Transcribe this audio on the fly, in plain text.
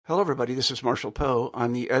Hello, everybody. This is Marshall Poe.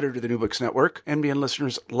 I'm the editor of the New Books Network. NBN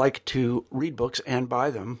listeners like to read books and buy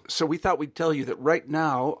them. So we thought we'd tell you that right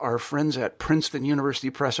now, our friends at Princeton University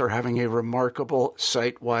Press are having a remarkable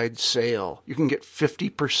site-wide sale. You can get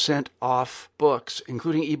 50% off books,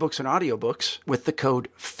 including ebooks and audiobooks, with the code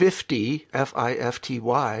 50,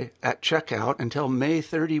 F-I-F-T-Y, at checkout until May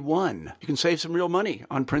 31. You can save some real money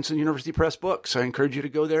on Princeton University Press books. I encourage you to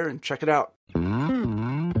go there and check it out.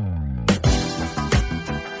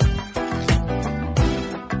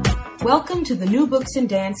 Welcome to the New Books and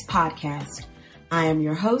Dance podcast. I am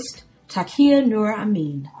your host, Takia Noor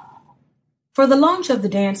Amin. For the launch of the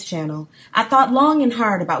Dance Channel, I thought long and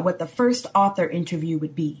hard about what the first author interview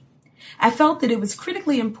would be. I felt that it was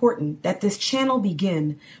critically important that this channel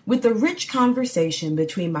begin with a rich conversation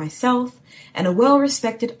between myself and a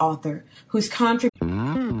well-respected author whose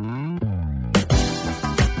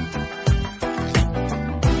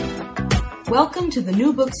Welcome to the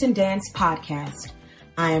New Books and Dance podcast.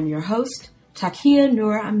 I am your host, Takia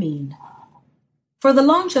Noor Amin. For the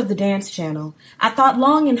launch of the Dance Channel, I thought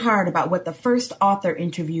long and hard about what the first author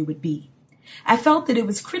interview would be. I felt that it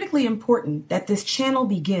was critically important that this channel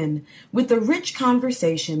begin with a rich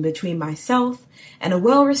conversation between myself and a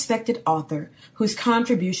well-respected author whose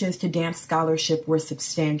contributions to dance scholarship were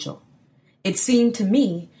substantial. It seemed to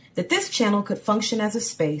me that this channel could function as a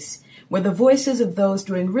space where the voices of those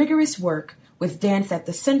doing rigorous work with dance at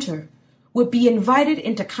the center would be invited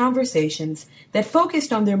into conversations that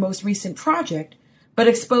focused on their most recent project, but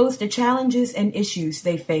exposed the challenges and issues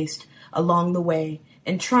they faced along the way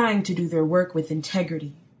in trying to do their work with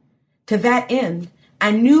integrity. To that end,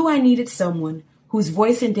 I knew I needed someone whose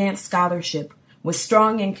voice in dance scholarship was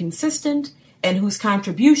strong and consistent and whose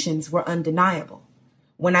contributions were undeniable.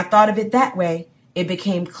 When I thought of it that way, it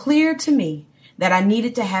became clear to me that I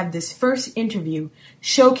needed to have this first interview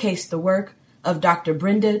showcase the work of Dr.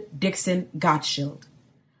 Brenda Dixon Gottschild.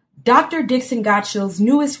 Dr. Dixon Gottschild's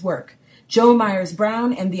newest work, Joan Myers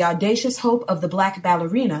Brown and the Audacious Hope of the Black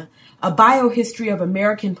Ballerina, A Biohistory of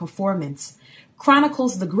American Performance,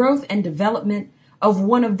 chronicles the growth and development of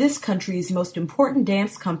one of this country's most important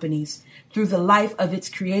dance companies through the life of its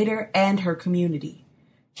creator and her community.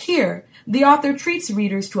 Here, the author treats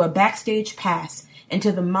readers to a backstage pass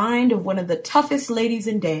into the mind of one of the toughest ladies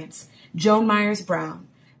in dance, Joan Myers Brown,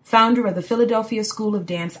 founder of the Philadelphia School of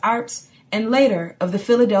Dance Arts and later of the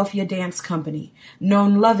Philadelphia Dance Company,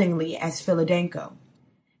 known lovingly as Philadanco.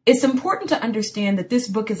 It's important to understand that this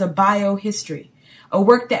book is a biohistory, a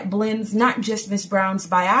work that blends not just Miss Brown's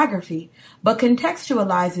biography, but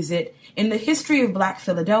contextualizes it in the history of Black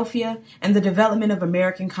Philadelphia and the development of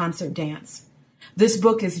American concert dance. This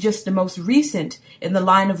book is just the most recent in the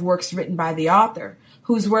line of works written by the author,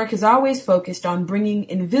 whose work has always focused on bringing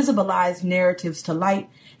invisibilized narratives to light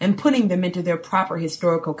and putting them into their proper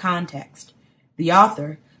historical context. The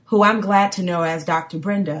author, who I'm glad to know as Dr.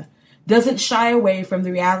 Brenda, doesn't shy away from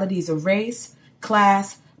the realities of race,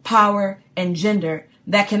 class, power, and gender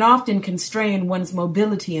that can often constrain one's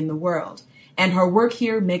mobility in the world, and her work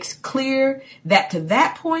here makes clear that to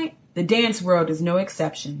that point, the dance world is no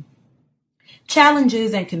exception.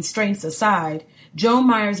 Challenges and constraints aside, Joan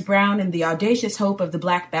Myers Brown and the Audacious Hope of the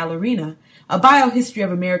Black Ballerina, A Biohistory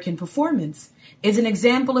of American Performance, is an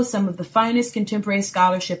example of some of the finest contemporary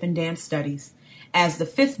scholarship in dance studies. As the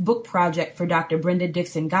fifth book project for Dr. Brenda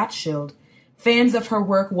Dixon Gottschild, fans of her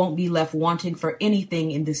work won't be left wanting for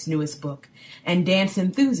anything in this newest book, and dance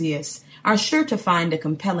enthusiasts are sure to find a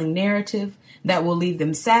compelling narrative that will leave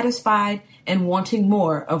them satisfied and wanting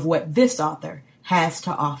more of what this author has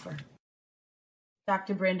to offer.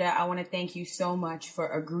 Dr. Brenda, I want to thank you so much for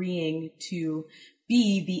agreeing to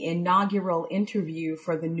be the inaugural interview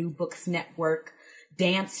for the New Books Network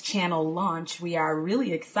Dance Channel launch. We are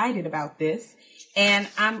really excited about this, and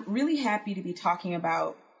I'm really happy to be talking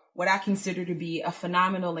about what I consider to be a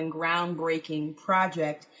phenomenal and groundbreaking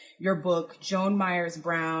project, your book, Joan Myers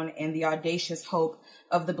Brown and the Audacious Hope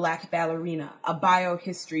of the Black Ballerina, A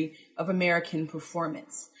Biohistory of American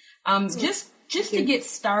Performance. Just to get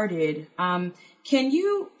started, can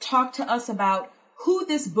you talk to us about who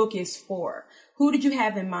this book is for? Who did you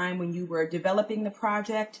have in mind when you were developing the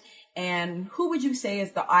project? And who would you say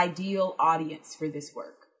is the ideal audience for this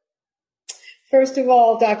work? First of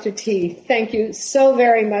all, Dr. T, thank you so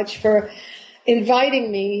very much for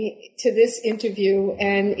inviting me to this interview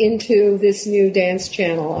and into this new dance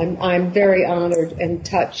channel. I'm very honored and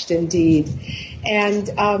touched indeed. And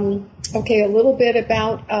Okay, a little bit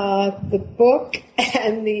about the book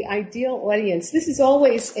and the ideal audience. This is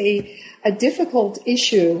always a difficult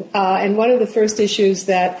issue, and one of the first issues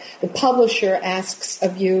that the publisher asks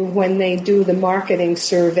of you when they do the marketing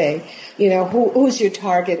survey. You know, who's your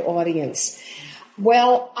target audience?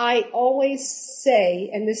 Well, I always say,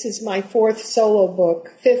 and this is my fifth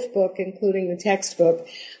book, including the textbook,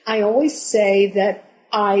 I always say that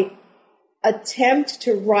I attempt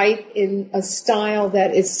to write in a style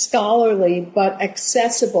that is scholarly but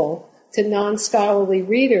accessible to non-scholarly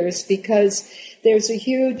readers, because there's a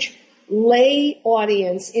huge lay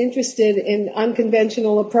audience interested in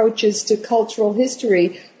unconventional approaches to cultural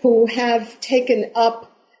history who have taken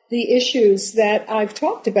up the issues that I've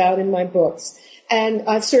talked about in my books. And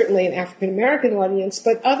certainly an African-American audience,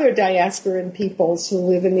 but other diasporan peoples who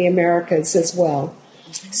live in the Americas as well.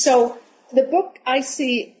 So the book I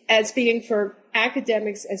see as being for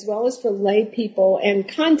academics as well as for lay people, and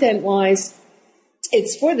content-wise,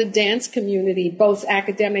 it's for the dance community, both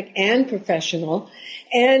academic and professional,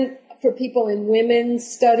 and for people in women's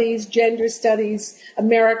studies, gender studies,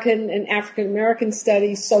 American and African-American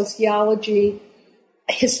studies, sociology,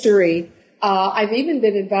 history. I've even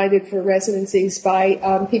been invited for residencies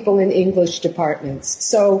by people in English departments.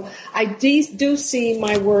 So I do see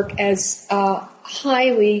my work as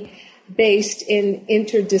highly based in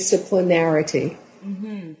interdisciplinarity.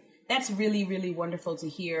 Mm-hmm. That's really, really wonderful to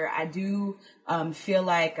hear. I do feel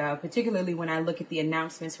like, particularly when I look at the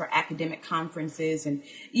announcements for academic conferences and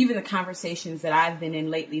even the conversations that I've been in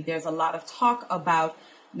lately, there's a lot of talk about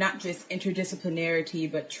not just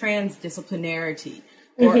interdisciplinarity, but transdisciplinarity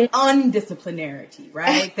or undisciplinarity,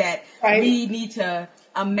 right? That we need to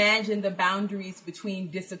imagine the boundaries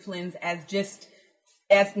between disciplines as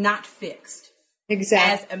not fixed.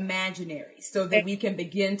 Exactly. As imaginary, so that we can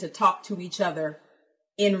begin to talk to each other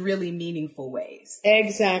in really meaningful ways.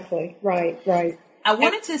 Exactly. Right. I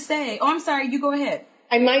wanted to say, I'm sorry, you go ahead.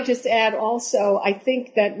 I might just add also, I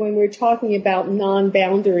think that when we're talking about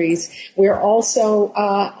non-boundaries, we're also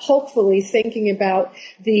hopefully thinking about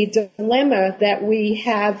the dilemma that we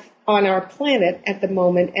have on our planet at the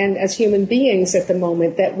moment and as human beings at the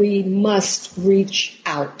moment, that we must reach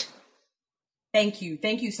out. Thank you.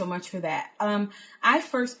 Thank you so much for that. I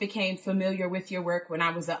first became familiar with your work when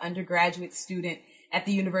I was an undergraduate student at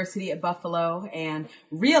the University of Buffalo and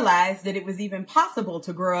realized that it was even possible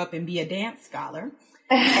to grow up and be a dance scholar.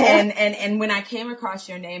 And when I came across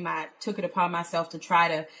your name, I took it upon myself to try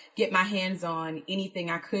to get my hands on anything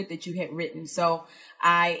I could that you had written. So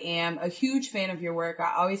I am a huge fan of your work.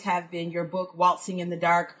 I always have been. Your book, Waltzing in the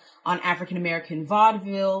Dark on African-American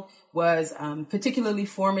Vaudeville, was particularly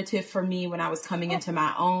formative for me when I was coming into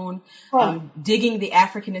my own. Digging the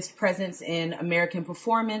Africanist presence in American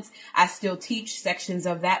performance. I still teach sections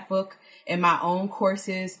of that book in my own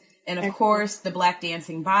courses. And of course, The Black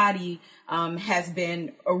Dancing Body has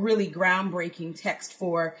been a really groundbreaking text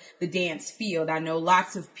for the dance field. I know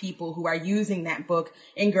lots of people who are using that book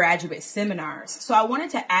in graduate seminars. So I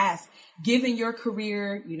wanted to ask, given your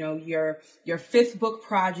career, you know, your fifth book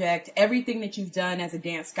project, everything that you've done as a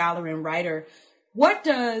dance scholar and writer, what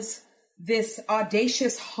does this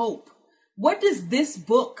audacious hope, what does this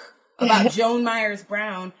book about Joan Myers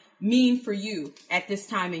Brown mean for you at this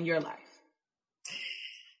time in your life?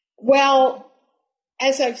 Well,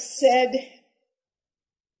 as I've said,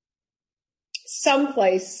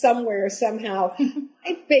 someplace, somewhere, somehow,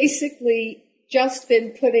 I've basically just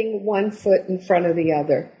been putting one foot in front of the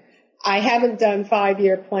other. I haven't done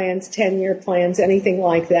 5-year plans, 10-year plans, anything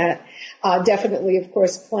like that. Definitely, of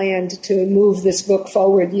course, planned to move this book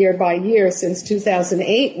forward year by year since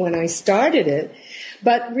 2008 when I started it.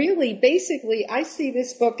 But really, basically, I see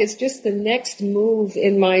this book as just the next move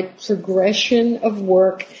in my progression of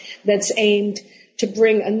work that's aimed to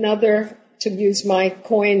bring another, to use my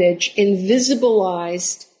coinage,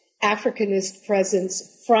 invisibilized Africanist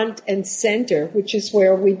presence front and center, which is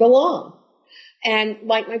where we belong. And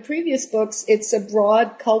like my previous books, it's a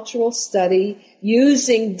broad cultural study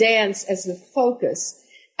using dance as the focus.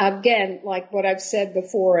 Again, like what I've said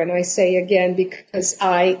before, and I say again because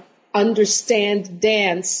I understand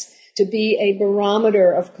dance to be a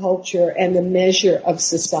barometer of culture and the measure of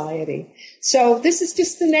society. So this is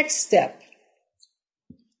just the next step.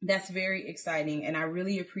 That's very exciting. And I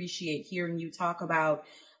really appreciate hearing you talk about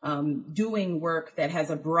doing work that has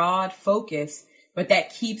a broad focus, but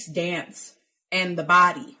that keeps dance and the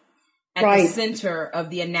body at the center of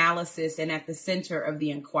the analysis and at the center of the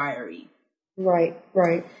inquiry. Right.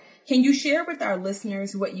 Can you share with our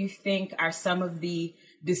listeners what you think are some of the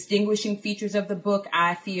distinguishing features of the book.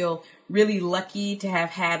 I feel really lucky to have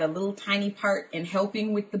had a little tiny part in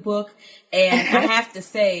helping with the book. And I have to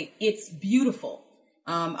say, it's beautiful.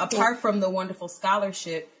 Apart from the wonderful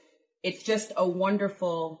scholarship, it's just a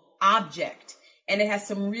wonderful object. And it has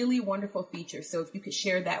some really wonderful features. So if you could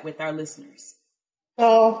share that with our listeners.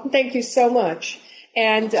 Oh, thank you so much.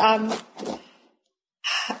 And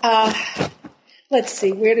let's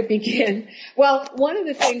see, where to begin. Well, one of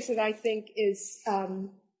the things that I think is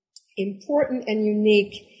important and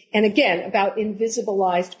unique, and again, about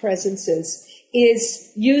invisibilized presences,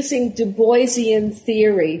 is using Du Boisian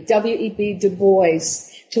theory, W.E.B. Du Bois,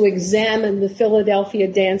 to examine the Philadelphia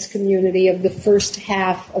dance community of the first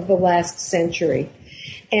half of the last century.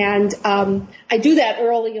 And I do that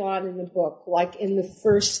early on in the book, like in the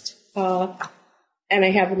first, and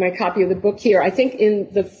I have my copy of the book here. I think in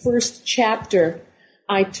the first chapter,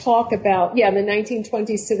 I talk about, the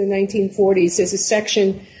 1920s to the 1940s. There's a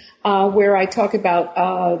section where I talk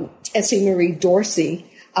about Essie Marie Dorsey,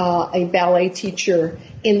 a ballet teacher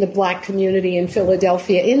in the black community in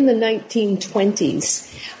Philadelphia in the 1920s.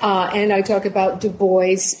 And I talk about Du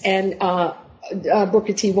Bois and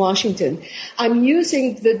Booker T. Washington. I'm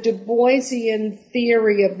using the Du Boisian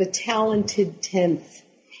theory of the talented tenth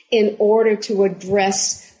in order to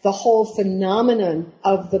address the whole phenomenon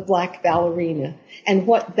of the black ballerina and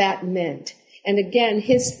what that meant. And again,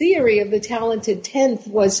 his theory of the talented tenth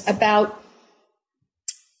was about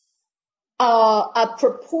a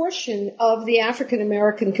proportion of the African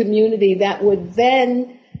American community that would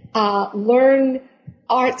then learn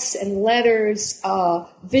arts and letters,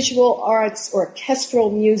 visual arts,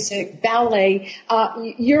 orchestral music, ballet,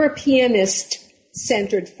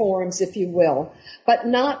 Europeanist-centered forms, if you will, but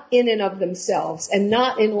not in and of themselves, and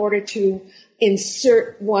not in order to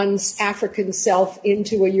insert one's African self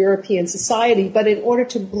into a European society, but in order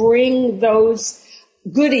to bring those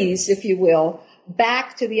goodies, if you will,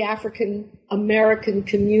 back to the African American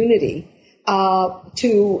community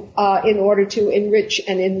in order to enrich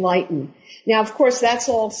and enlighten. Now, of course, that's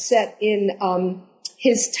all set in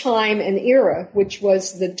his time and era, which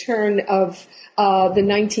was the turn of the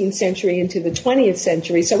 19th century into the 20th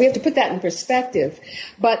century. So we have to put that in perspective.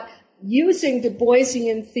 But using Du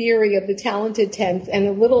Boisian theory of the talented tenth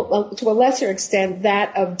and to a lesser extent,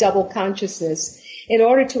 that of double consciousness, in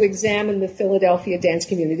order to examine the Philadelphia dance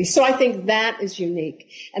community. So I think that is unique.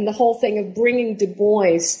 And the whole thing of bringing Du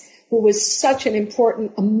Bois, who was such an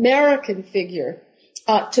important American figure,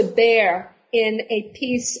 to bear in a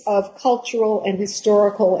piece of cultural and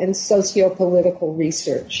historical and socio-political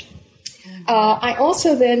research. I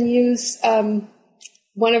also then use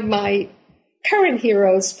one of my current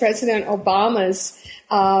heroes, President Obama's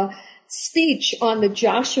speech on the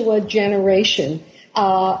Joshua generation,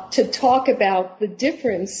 to talk about the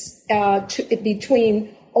difference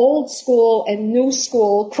between old school and new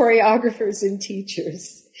school choreographers and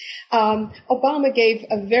teachers. Obama gave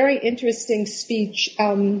a very interesting speech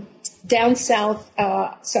down south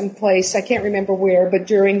someplace, I can't remember where, but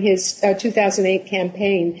during his 2008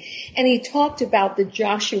 campaign. And he talked about the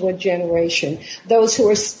Joshua generation, those who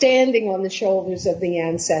are standing on the shoulders of the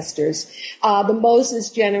ancestors. The Moses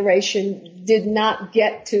generation did not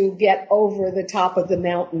get over the top of the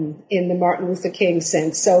mountain in the Martin Luther King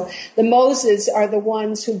sense. So the Moses are the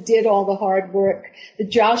ones who did all the hard work. The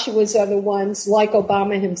Joshuas are the ones, like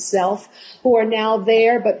Obama himself, who are now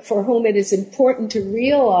there, but for whom it is important to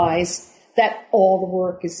realize that all the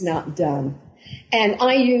work is not done. And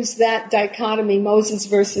I use that dichotomy, Moses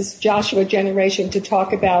versus Joshua generation, to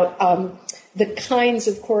talk about the kinds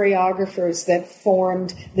of choreographers that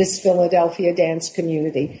formed this Philadelphia dance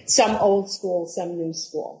community, some old school, some new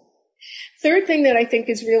school. Third thing that I think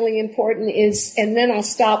is really important is, and then I'll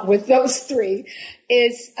stop with those three,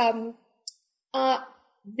 is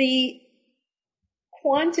the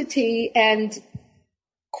quantity and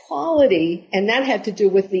quality, and that had to do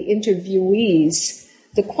with the interviewees,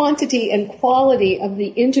 the quantity and quality of the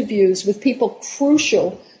interviews with people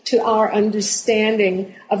crucial to our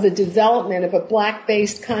understanding of the development of a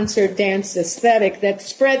black-based concert dance aesthetic that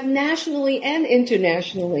spread nationally and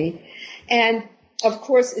internationally, and of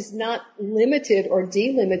course is not limited or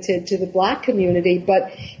delimited to the black community,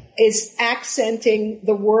 but is accenting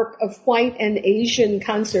the work of white and Asian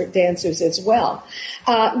concert dancers as well.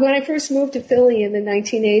 When I first moved to Philly in the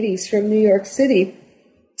 1980s from New York City,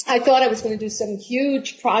 I thought I was going to do some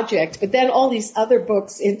huge project, but then all these other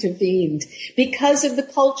books intervened because of the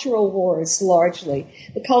cultural wars, largely.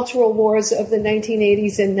 The cultural wars of the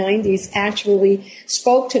 1980s and 90s actually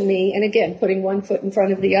spoke to me, and again, putting one foot in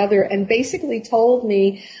front of the other, and basically told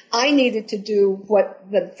me I needed to do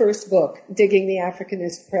what the first book, Digging the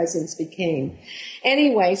Africanist Presence, became.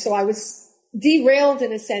 Anyway, so I was derailed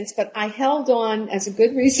in a sense, but I held on, as a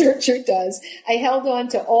good researcher does, I held on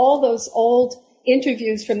to all those old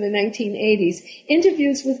interviews from the 1980s,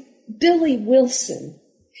 interviews with Billy Wilson,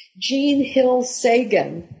 Jean Hill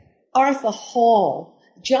Sagan, Arthur Hall,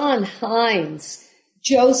 John Hines,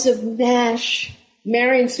 Joseph Nash,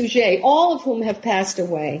 Marion Sujet, all of whom have passed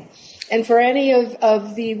away. And for any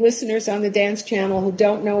of the listeners on the Dance Channel who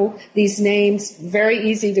don't know these names, very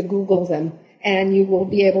easy to Google them, and you will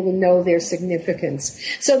be able to know their significance.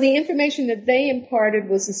 So the information that they imparted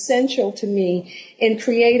was essential to me in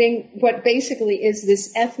creating what basically is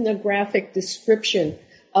this ethnographic description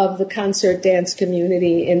of the concert dance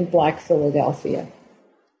community in Black Philadelphia.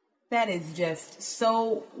 That is just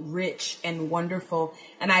so rich and wonderful,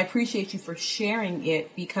 and I appreciate you for sharing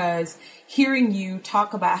it, because hearing you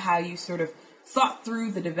talk about how you sort of thought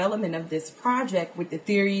through the development of this project with the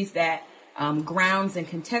theories that grounds and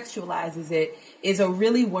contextualizes it is a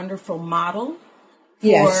really wonderful model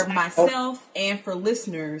for myself and for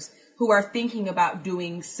listeners who are thinking about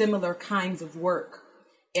doing similar kinds of work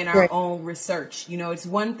in our own research. You know, it's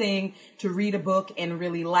one thing to read a book and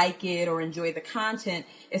really like it or enjoy the content.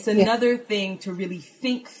 It's another thing to really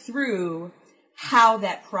think through how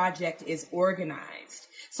that project is organized.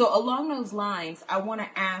 So along those lines, I want to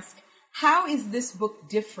ask, how is this book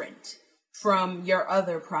different from your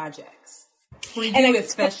other projects? For you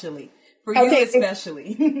especially. For you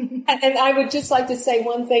especially. And I would just like to say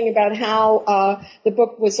one thing about how the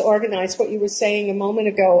book was organized, what you were saying a moment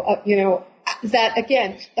ago, that,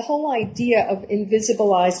 again, the whole idea of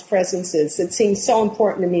invisibilized presences, it seems so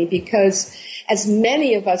important to me because as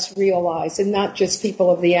many of us realize, and not just people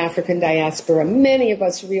of the African diaspora, many of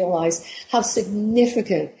us realize how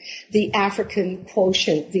significant the African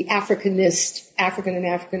quotient, the Africanist, African and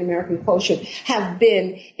African-American quotient have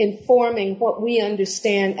been in forming what we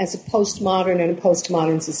understand as a postmodern and a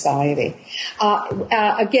postmodern society.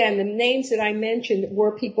 Again, the names that I mentioned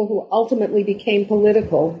were people who ultimately became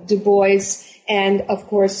political, Du Bois and, of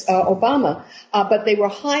course, Obama, but they were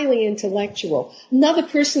highly intellectual. Another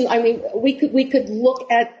person, I mean, we could look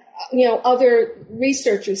at, other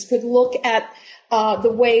researchers could look at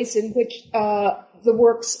the ways in which the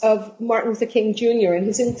works of Martin Luther King Jr. and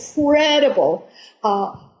his incredible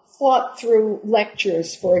thought-through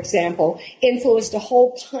lectures, for example, influenced a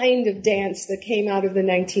whole kind of dance that came out of the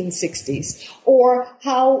 1960s. Or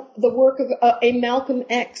how the work of a Malcolm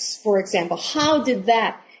X, for example, how did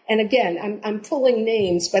that, and again, I'm pulling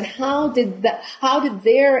names, but how did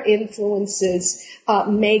their influences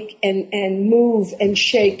make and move and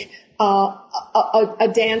shake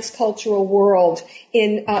a dance cultural world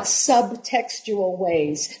in subtextual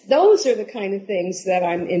ways? Those are the kind of things that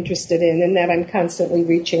I'm interested in and that I'm constantly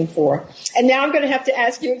reaching for. And now I'm going to have to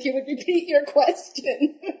ask you if you would repeat your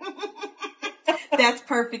question. That's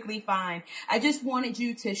perfectly fine. I just wanted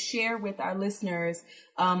you to share with our listeners,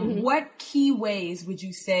 what key ways would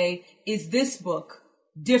you say is this book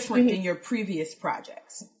different than your previous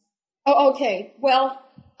projects? Oh, okay. Well,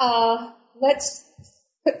 let's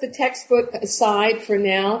put the textbook aside for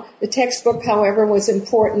now. The textbook, however, was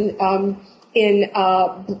important in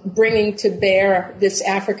bringing to bear this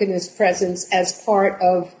Africanist presence as part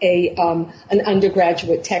of an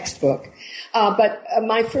undergraduate textbook. But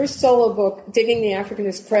my first solo book, Digging the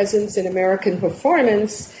Africanist Presence in American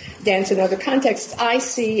Performance, Dance in Other Contexts, I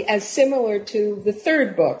see as similar to the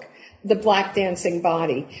third book, The Black Dancing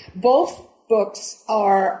Body. Both books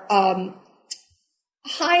are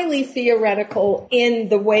highly theoretical in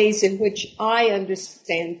the ways in which I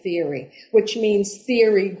understand theory, which means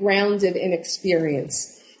theory grounded in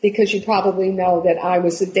experience. Because you probably know that I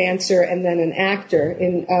was a dancer and then an actor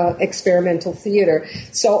in experimental theater.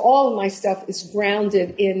 So all of my stuff is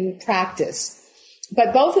grounded in practice.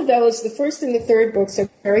 But both of those, the first and the third books, are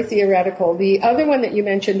very theoretical. The other one that you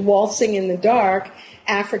mentioned, Waltzing in the Dark,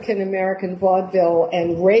 African-American vaudeville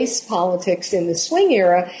and race politics in the swing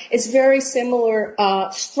era, is very similar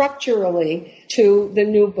structurally to the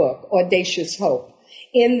new book, Audacious Hope,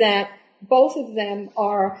 in that both of them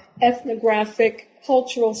are ethnographic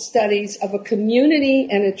cultural studies of a community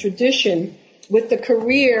and a tradition with the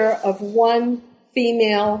career of one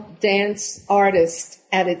female dance artist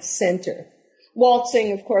at its center.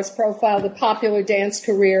 Waltzing, of course, profiled a popular dance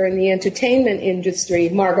career in the entertainment industry,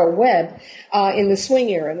 Margot Webb, in the swing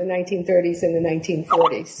era in the 1930s and the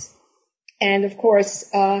 1940s. And of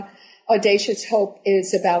course, Audacious Hope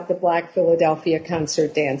is about the Black Philadelphia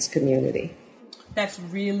concert dance community. That's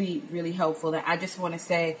really, really helpful. I just want to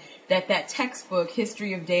say that textbook,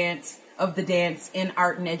 History of the Dance in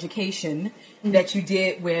Art and Education, that you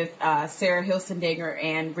did with Sarah Hilsendanger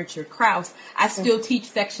and Richard Krause, I still teach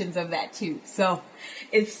sections of that too. So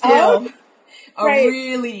it's still a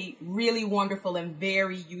really, really wonderful and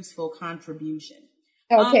very useful contribution.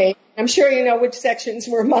 Okay. I'm sure you know which sections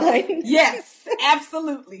were mine. Yes,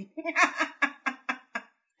 absolutely.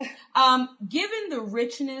 Given the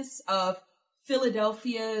richness of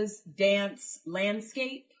Philadelphia's dance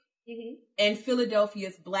landscape and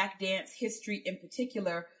Philadelphia's Black dance history in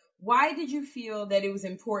particular, why did you feel that it was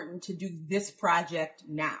important to do this project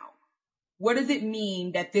now? What does it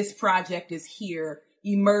mean that this project is here,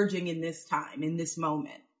 emerging in this time, in this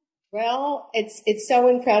moment? Well, it's so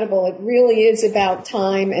incredible. It really is about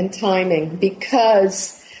time and timing,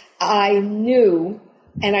 because I knew,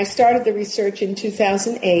 and I started the research in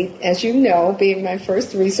 2008, as you know, being my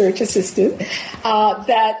first research assistant,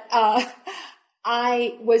 that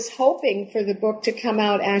I was hoping for the book to come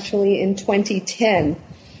out actually in 2010,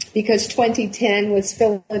 because 2010 was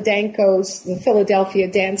Philadanco's, the Philadelphia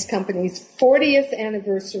Dance Company's 40th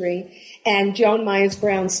anniversary, and Joan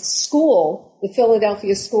Myers-Brown's school, the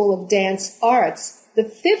Philadelphia School of Dance Arts, the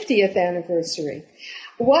 50th anniversary.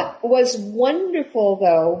 What was wonderful,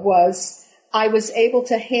 though, was I was able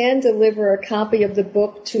to hand deliver a copy of the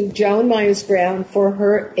book to Joan Myers-Brown for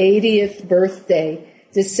her 80th birthday,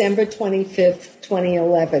 December 25th,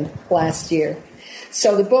 2011, last year.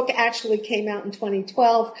 So the book actually came out in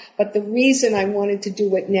 2012, but the reason I wanted to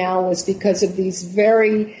do it now was because of these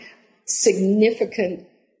very significant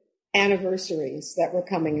anniversaries that were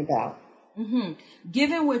coming about. Mm-hmm.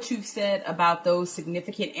 Given what you've said about those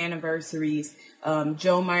significant anniversaries,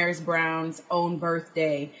 Joan Myers-Brown's own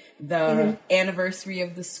birthday, the anniversary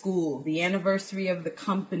of the school, the anniversary of the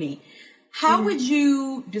company, how would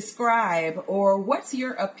you describe, or what's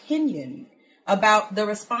your opinion about the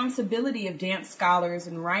responsibility of dance scholars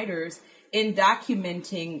and writers in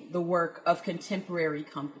documenting the work of contemporary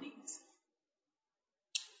companies?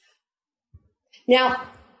 Now,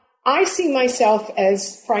 I see myself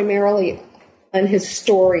as primarily an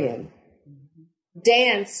historian.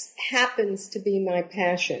 Dance happens to be my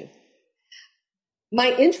passion.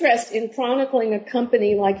 My interest in chronicling a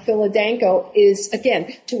company like Philadanco is,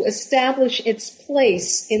 again, to establish its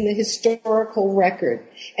place in the historical record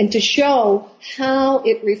and to show how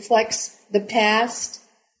it reflects the past,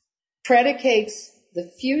 predicates the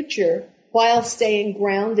future while staying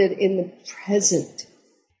grounded in the present.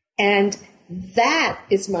 And that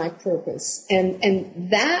is my purpose.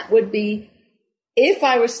 And that would be, if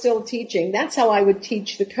I were still teaching, that's how I would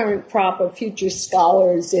teach the current crop of future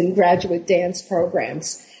scholars in graduate dance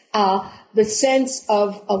programs. The sense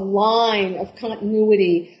of a line of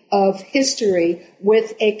continuity of history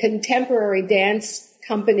with a contemporary dance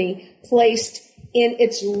company placed in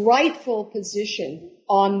its rightful position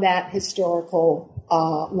on that historical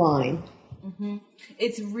line. Mm-hmm.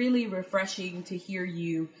 It's really refreshing to hear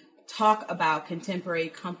you talk about contemporary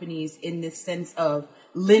companies in this sense of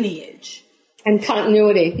lineage. And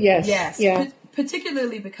continuity, yes. Yes, yeah.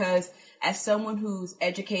 Particularly because as someone who's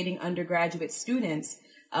educating undergraduate students,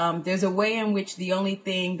 there's a way in which the only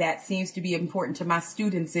thing that seems to be important to my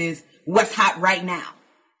students is what's hot right now.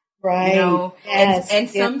 Right. You know, yes. and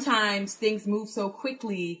sometimes things move so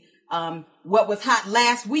quickly, what was hot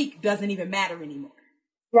last week doesn't even matter anymore.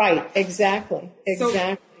 Right, exactly.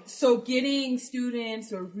 So getting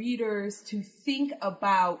students or readers to think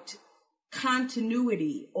about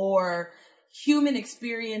continuity or human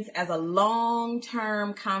experience as a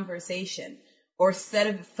long-term conversation or set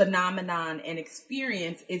of phenomenon and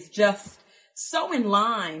experience is just so in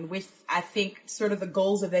line with, I think, sort of the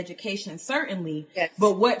goals of education, certainly, yes.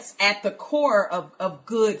 But what's at the core of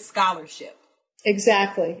good scholarship.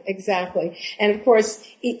 Exactly. And of course,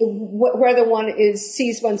 whether one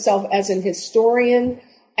sees oneself as an historian,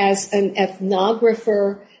 as an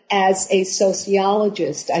ethnographer, as a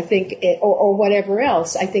sociologist, I think, or whatever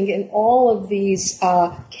else, I think in all of these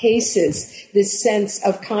cases, this sense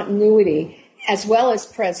of continuity as well as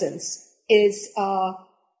presence is a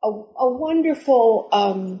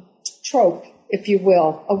wonderful trope, if you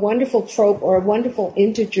will, a wonderful trope or a wonderful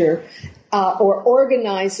integer or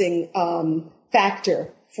organizing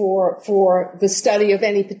factor for the study of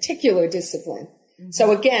any particular discipline.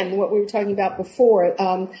 So again, what we were talking about before,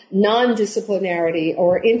 non-disciplinarity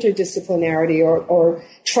or interdisciplinarity or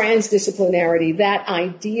transdisciplinarity, that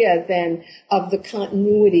idea then of the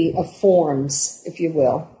continuity of forms, if you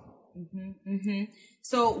will. Mm-hmm, mm-hmm.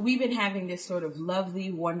 So we've been having this sort of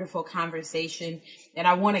lovely, wonderful conversation, and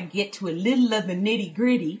I want to get to a little of the nitty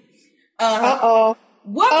gritty. What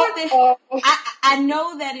were the? I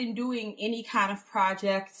know that in doing any kind of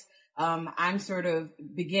project, I'm sort of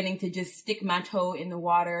beginning to just stick my toe in the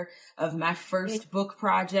water of my first book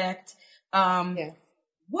project.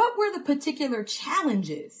 What were the particular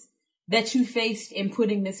challenges that you faced in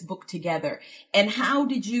putting this book together, and how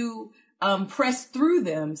did you press through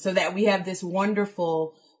them so that we have this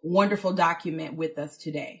wonderful, wonderful document with us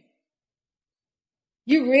today?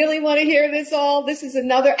 You really want to hear this all? This is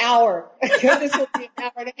another hour. This will be an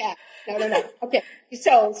hour and a half. No. Okay.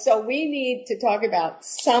 So we need to talk about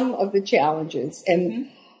some of the challenges.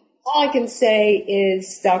 And all I can say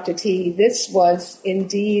is, Dr. T, this was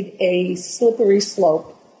indeed a slippery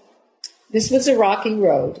slope. This was a rocky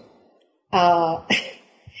road.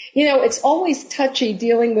 It's always touchy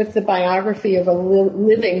dealing with the biography of a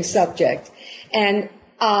living subject. And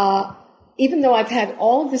even though I've had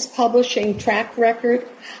all of this publishing track record,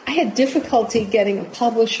 I had difficulty getting a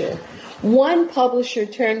publisher. One publisher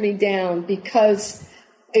turned me down because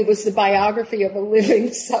it was the biography of a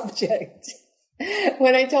living subject.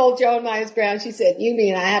 When I told Joan Myers-Brown, she said, "You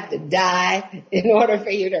mean I have to die in order for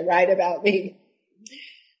you to write about me?"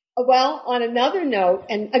 Well, on another note,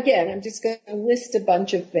 and again, I'm just going to list a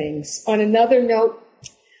bunch of things. On another note,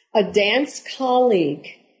 a dance colleague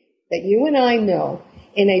that you and I know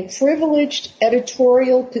in a privileged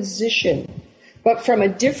editorial position, but from a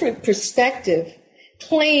different perspective,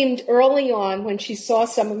 claimed early on when she saw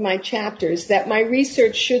some of my chapters that my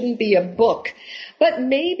research shouldn't be a book, but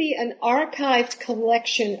maybe an archived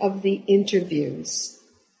collection of the interviews.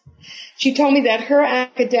 She told me that her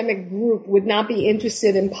academic group would not be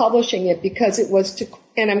interested in publishing it because it was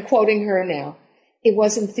and I'm quoting her now, it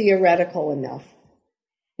wasn't theoretical enough.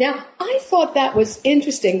 Now, I thought that was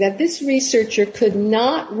interesting, that this researcher could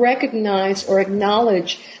not recognize or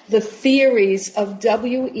acknowledge the theories of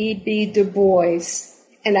W.E.B. Du Bois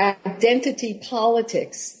and identity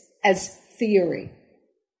politics as theory.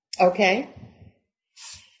 Okay?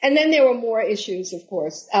 And then there were more issues, of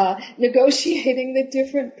course, negotiating the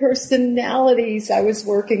different personalities I was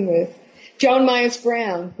working with. Joan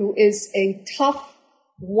Myers-Brown, who is a tough,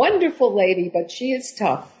 wonderful lady, but she is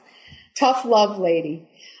tough love lady.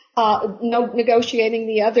 Negotiating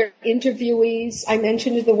the other interviewees. I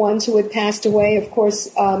mentioned the ones who had passed away. Of course,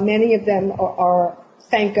 many of them are,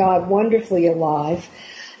 thank God, wonderfully alive.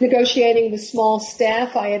 Negotiating the small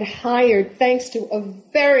staff I had hired thanks to a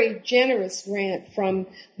very generous grant from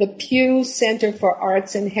the Pew Center for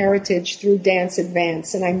Arts and Heritage through Dance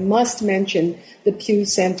Advance. And I must mention the Pew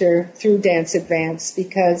Center through Dance Advance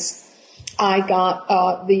because I got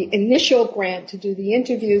the initial grant to do the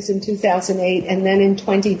interviews in 2008, and then in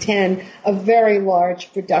 2010, a very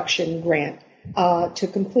large production grant to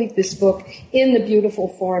complete this book in the beautiful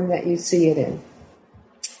form that you see it in.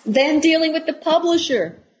 Then dealing with the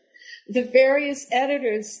publisher, the various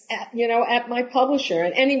editors at my publisher,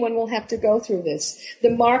 and anyone will have to go through this, the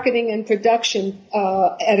marketing and production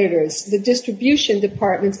editors, the distribution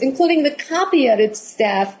departments, including the copy edit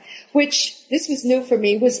staff, which, this was new for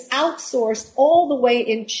me, was outsourced all the way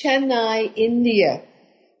in Chennai, India,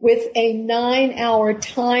 with a 9-hour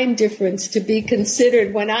time difference to be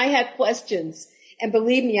considered when I had questions. And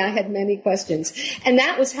believe me, I had many questions. And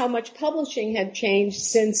that was how much publishing had changed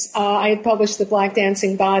since I had published The Black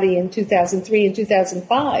Dancing Body in 2003 and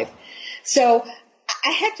 2005. So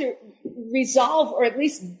I had to resolve, or at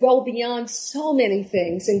least go beyond so many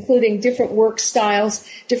things, including different work styles,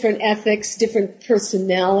 different ethics, different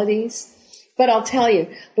personalities. But I'll tell you,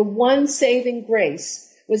 the one saving grace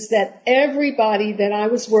was that everybody that I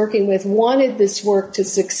was working with wanted this work to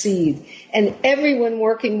succeed, and everyone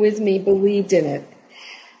working with me believed in it.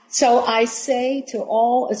 So I say to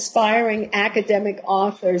all aspiring academic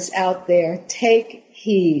authors out there, take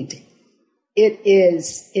heed. It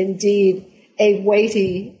is indeed a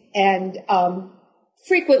weighty and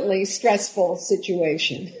frequently stressful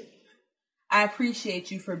situation. I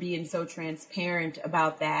appreciate you for being so transparent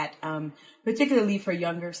about that, particularly for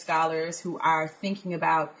younger scholars who are thinking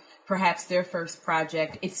about perhaps their first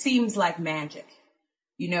project. It seems like magic.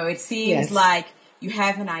 It seems like you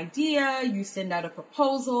have an idea, you send out a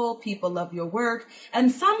proposal, people love your work,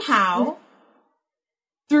 and somehow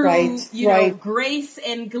through, grace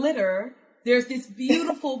and glitter, there's this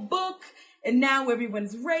beautiful book, and now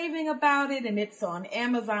everyone's raving about it, and it's on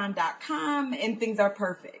Amazon.com, and things are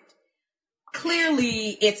perfect.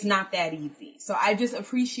 Clearly, it's not that easy. So I just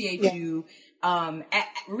appreciate you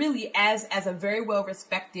really as a very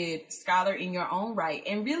well-respected scholar in your own right,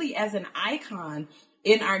 and really as an icon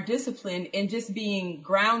in our discipline, and just being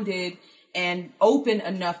grounded and open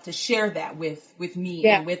enough to share that with me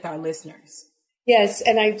and with our listeners. Yes.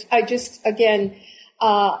 And I just, again,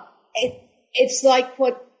 it's like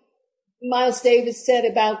what Miles Davis said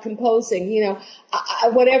about composing. You know,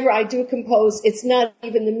 whatever I do compose, it's not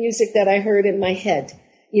even the music that I heard in my head,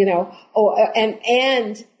 you know,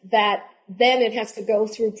 and that then it has to go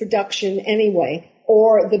through production anyway,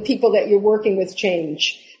 or the people that you're working with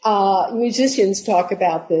change. Musicians talk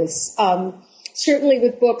about this. Certainly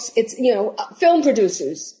with books, it's, you know, film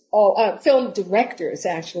producers, film directors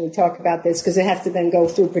actually talk about this because it has to then go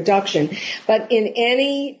through production. But in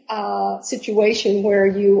any situation where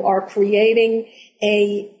you are creating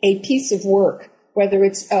a piece of work, whether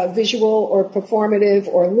it's visual or performative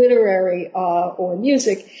or literary or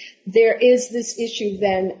music, there is this issue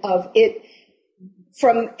then of it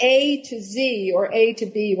from A to Z or A to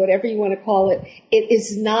B, whatever you want to call it. It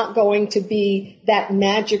is not going to be that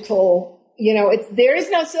magical, you know, there is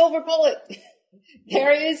no silver bullet.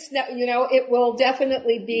 There is no, you know, it will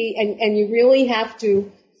definitely be, and you really have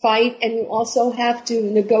to fight, and you also have to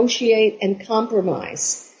negotiate and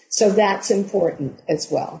compromise. So that's important as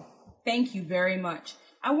well. Thank you very much.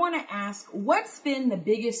 I want to ask, what's been the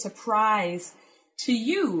biggest surprise to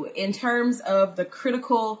you in terms of the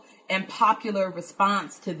critical and popular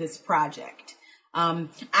response to this project?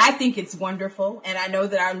 I think it's wonderful, and I know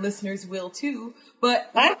that our listeners will too. But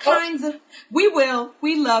what kinds of, we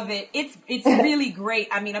love it. It's really great.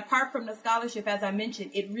 I mean, apart from the scholarship, as I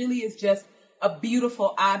mentioned, it really is just a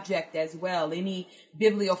beautiful object as well. Any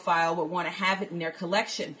bibliophile would want to have it in their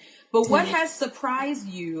collection. But what has surprised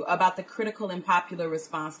you about the critical and popular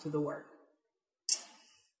response to the work?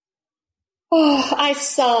 Oh, I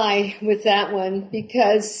sigh with that one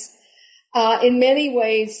because in many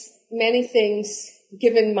ways, many things,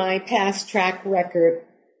 given my past track record,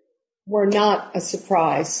 were not a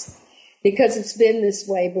surprise because it's been this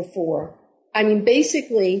way before. I mean,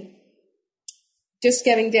 basically, just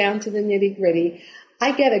getting down to the nitty-gritty,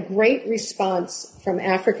 I get a great response from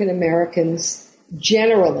African Americans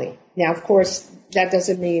generally. Now, of course, that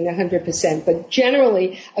doesn't mean 100%, but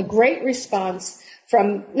generally a great response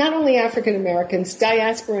from not only African Americans,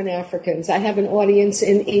 diasporan Africans. I have an audience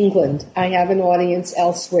in England. I have an audience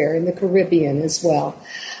elsewhere in the Caribbean as well.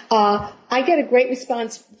 I get a great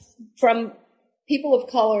response from people of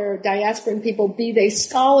color, diasporan people, be they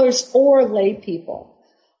scholars or lay people.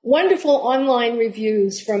 Wonderful online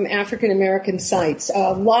reviews from African American sites.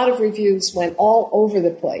 A lot of reviews went all over the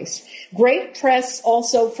place. Great press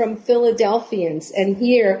also from Philadelphians, and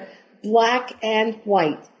here, black and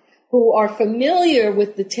white, who are familiar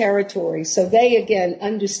with the territory, so they, again,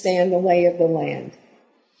 understand the lay of the land.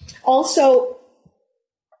 Also,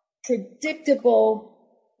 predictable,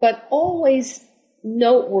 but always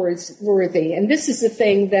noteworthy, and this is the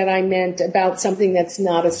thing that I meant about something that's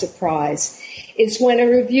not a surprise, is when a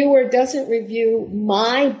reviewer doesn't review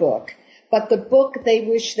my book, but the book they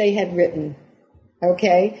wish they had written,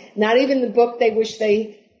 okay? Not even the book they wish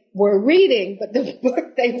they were reading, but the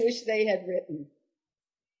book they wish they had written.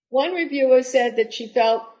 One reviewer said that she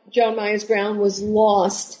felt Joan Myers-Brown was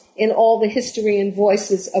lost in all the history and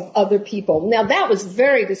voices of other people. Now, that was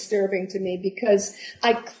very disturbing to me because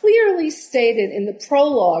I clearly stated in the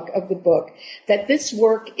prologue of the book that this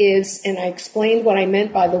work is, and I explained what I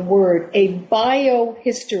meant by the word, a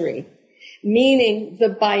biohistory, meaning the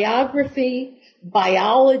biography,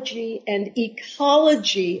 biology, and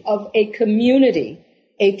ecology of a community,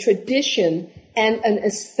 a tradition, and an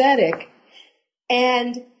aesthetic.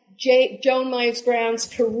 And Joan Myers-Brown's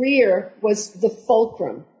career was the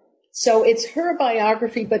fulcrum. So it's her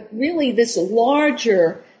biography, but really this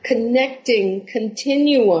larger connecting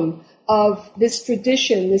continuum of this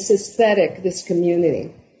tradition, this aesthetic, this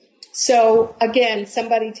community. So again,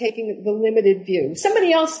 somebody taking the limited view.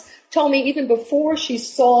 Somebody else told me even before she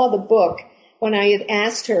saw the book, when I had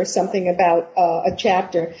asked her something about a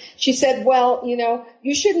chapter, she said, well, you know,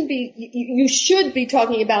 you should be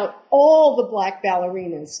talking about all the black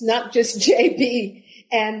ballerinas, not just JB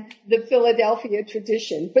and the Philadelphia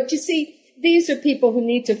tradition. But you see, these are people who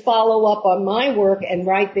need to follow up on my work and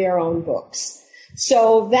write their own books.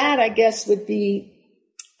 So that, I guess, would be,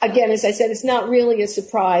 again, as I said, it's not really a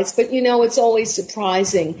surprise, but you know, it's always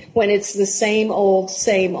surprising when it's the same old,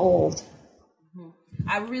 same old.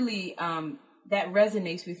 I really, that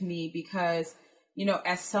resonates with me because, you know,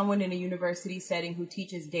 as someone in a university setting who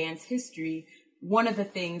teaches dance history, one of the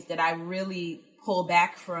things that I really pull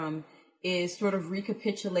back from is sort of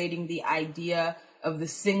recapitulating the idea of the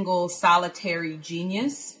single solitary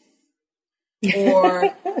genius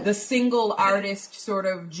or the single artist sort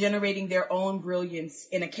of generating their own brilliance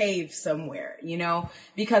in a cave somewhere, you know,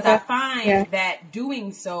 because I find that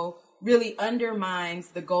doing so really undermines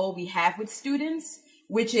the goal we have with students,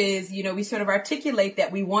 which is, we sort of articulate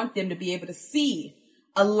that we want them to be able to see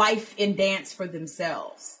a life in dance for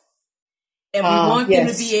themselves. And we want them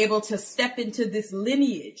to be able to step into this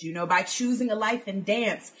lineage, by choosing a life in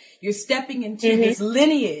dance. You're stepping into this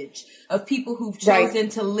lineage of people who've chosen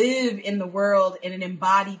to live in the world in an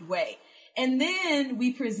embodied way. And then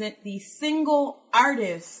we present these single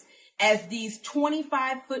artists as these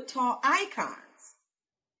 25-foot tall icons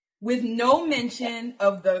with no mention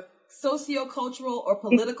of the sociocultural or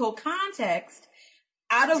political context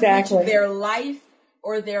out of which their life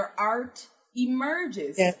or their art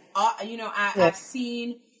emerges. Yes. I've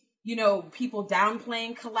seen, people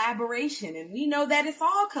downplaying collaboration, and we know that it's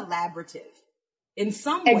all collaborative in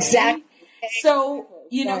some way. Exactly. So,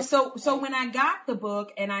 so when I got the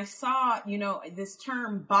book and I saw, this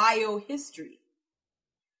term biohistory,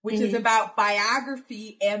 which is about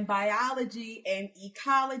biography and biology and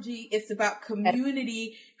ecology. It's about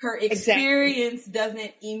community. Her experience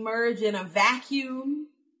doesn't emerge in a vacuum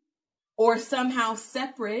or somehow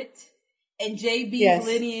separate. And JB's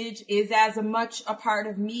lineage is as much a part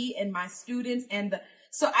of me and my students.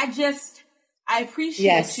 So I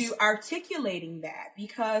appreciate you articulating that,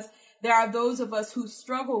 because there are those of us who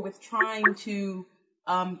struggle with trying to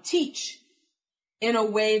teach in a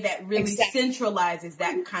way that really centralizes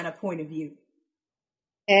that kind of point of view.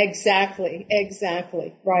 Exactly.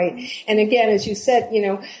 Right. And again, as you said,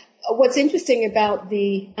 what's interesting about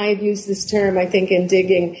I've used this term, I think, in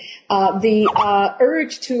digging, the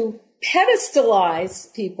urge to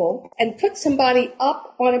pedestalize people and put somebody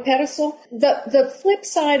up on a pedestal. The flip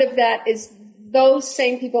side of that is those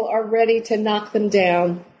same people are ready to knock them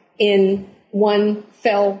down in one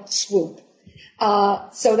fell swoop.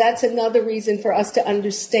 So that's another reason for us to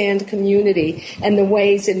understand community and the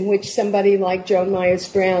ways in which somebody like Joan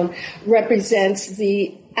Myers-Brown represents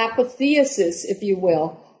the apotheosis, if you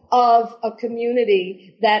will, of a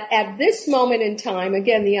community that at this moment in time,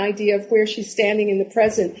 again, the idea of where she's standing in the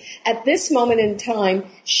present, at this moment in time,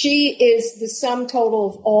 she is the sum total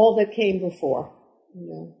of all that came before.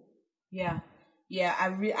 Yeah.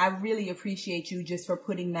 I really appreciate you just for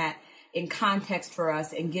putting that in context for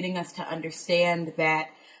us and getting us to understand that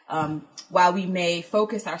while we may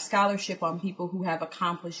focus our scholarship on people who have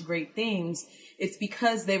accomplished great things, it's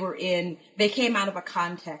because they came out of a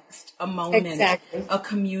context, a moment, a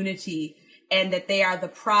community, and that they are the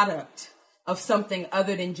product of something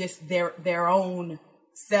other than just their own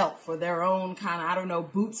self or their own kind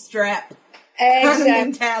of, bootstrap kind of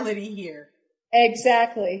mentality here.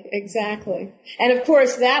 Exactly. And of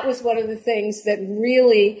course, that was one of the things that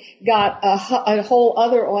really got a whole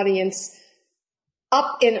other audience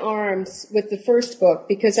up in arms with the first book,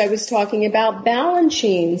 because I was talking about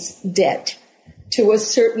Balanchine's debt to a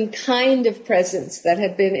certain kind of presence that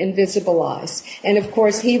had been invisibilized. And of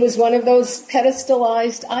course, he was one of those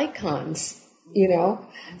pedestalized icons,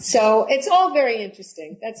 So it's all very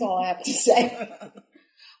interesting. That's all I have to say.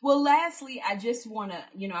 Well, lastly, I just want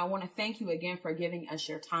to, I want to thank you again for giving us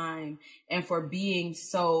your time and for being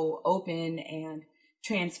so open and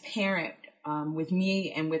transparent with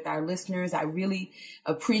me and with our listeners. I really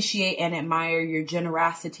appreciate and admire your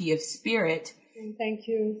generosity of spirit. Thank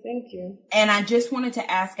you. And I just wanted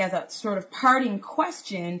to ask, as a sort of parting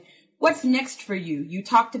question, what's next for you? You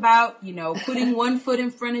talked about, putting one foot in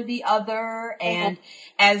front of the other. And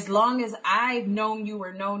as long as I've known you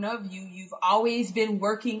or known of you, you've always been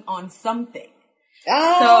working on something.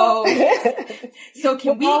 Oh. So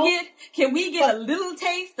can we get a little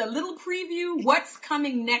taste, a little preview? What's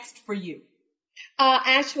coming next for you?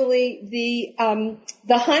 Actually, the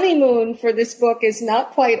honeymoon for this book is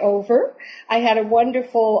not quite over. I had a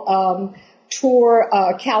wonderful, tour,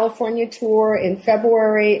 California tour in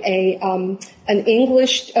February, an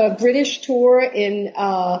British tour in,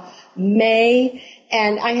 May.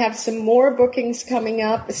 And I have some more bookings coming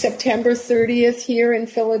up September 30th here in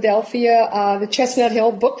Philadelphia, the Chestnut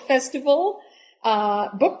Hill Book Festival.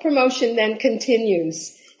 Book promotion then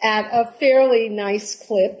continues at a fairly nice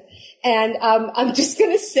clip. And I'm just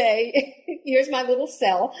going to say, here's my little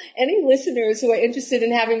sell. Any listeners who are interested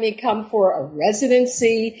in having me come for a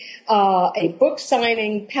residency, a book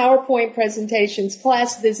signing, PowerPoint presentations,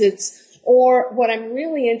 class visits, or what I'm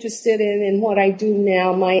really interested in and what I do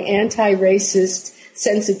now, my anti-racist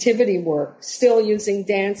sensitivity work, still using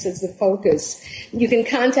dance as the focus, you can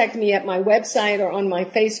contact me at my website or on my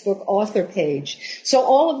Facebook author page. So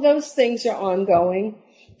all of those things are ongoing.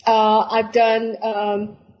 I've done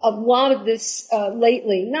a lot of this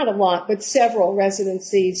lately, not a lot, but several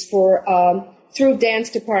residencies for through dance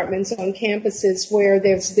departments on campuses where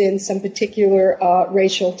there's been some particular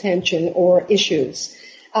racial tension or issues.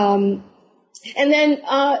 And then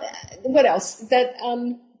what else? That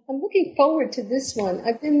I'm looking forward to this one.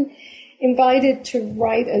 I've been invited to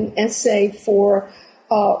write an essay for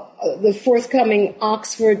the forthcoming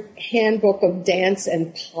Oxford Handbook of Dance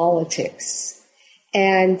and Politics.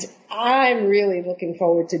 And I'm really looking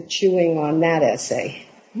forward to chewing on that essay.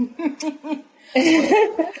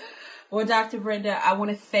 Well, Dr. Brenda, I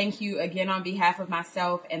want to thank you again on behalf of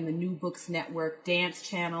myself and the New Books Network Dance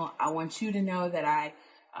Channel. I want you to know that I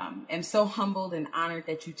am so humbled and honored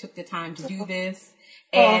that you took the time to do this.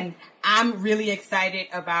 And I'm really excited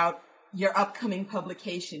about your upcoming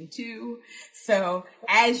publication too. So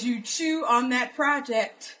as you chew on that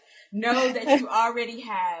project, know that you already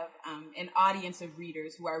have an audience of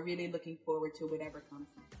readers who are really looking forward to whatever comes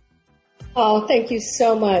next. Oh, thank you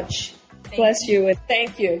so much. Bless you and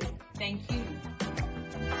thank you. Thank you.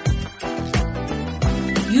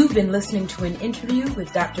 You've been listening to an interview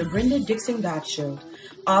with Dr. Brenda Dixon Gottschall,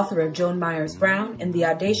 author of Joan Myers Brown and the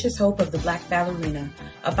Audacious Hope of the Black Ballerina,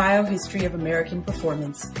 a biohistory of American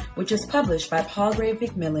performance, which is published by Palgrave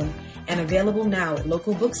Macmillan and available now at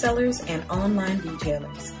local booksellers and online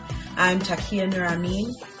retailers. I'm Takia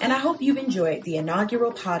Nur-Amin, and I hope you've enjoyed the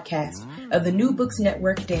inaugural podcast of the New Books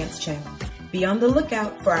Network Dance Channel. Be on the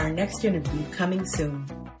lookout for our next interview coming soon.